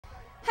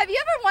Have you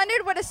ever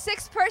wondered what a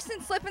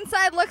 6-person slip and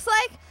slide looks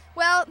like?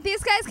 Well,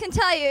 these guys can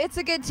tell you it's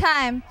a good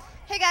time.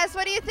 Hey guys,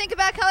 what do you think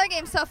about color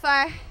games so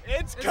far?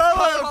 It's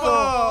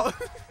colorful!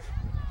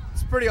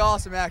 It's pretty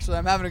awesome, actually.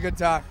 I'm having a good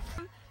time.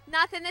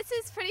 Nothing. This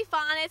is pretty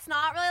fun. It's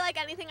not really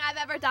like anything I've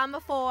ever done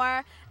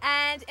before,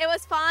 and it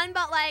was fun,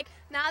 but like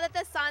now that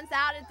the sun's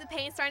out, the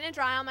paint's starting to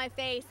dry on my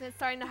face and it's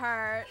starting to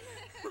hurt.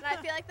 And I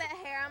feel like the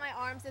hair on my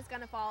arms is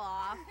going to fall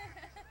off.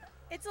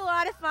 It's a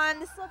lot of fun.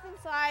 The slip and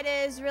slide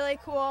is really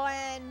cool,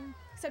 and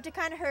except it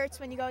kind of hurts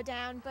when you go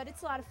down, but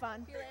it's a lot of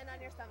fun. You land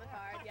on your stomach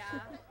hard,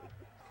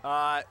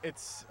 yeah.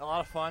 It's a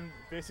lot of fun.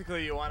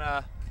 Basically, you want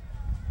to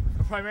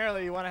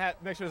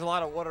make sure there's a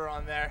lot of water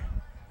on there.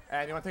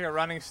 And you want to take a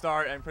running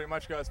start and pretty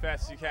much go as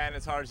fast as you can,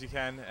 as hard as you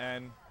can,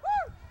 and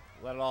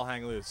let it all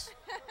hang loose.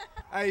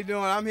 How you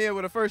doing? I'm here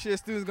with a first-year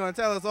student who's going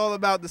to tell us all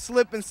about the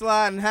slip and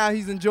slide and how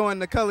he's enjoying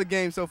the color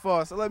game so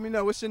far. So let me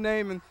know, what's your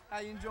name and how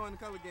you enjoying the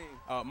color game?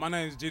 My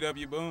name is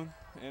GW Boone,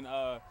 and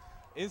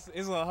it's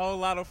a whole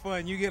lot of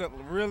fun. You get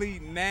really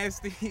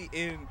nasty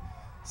and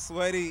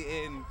sweaty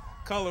and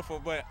colorful,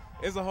 but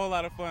it's a whole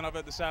lot of fun. I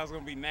bet the shot's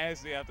going to be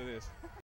nasty after this.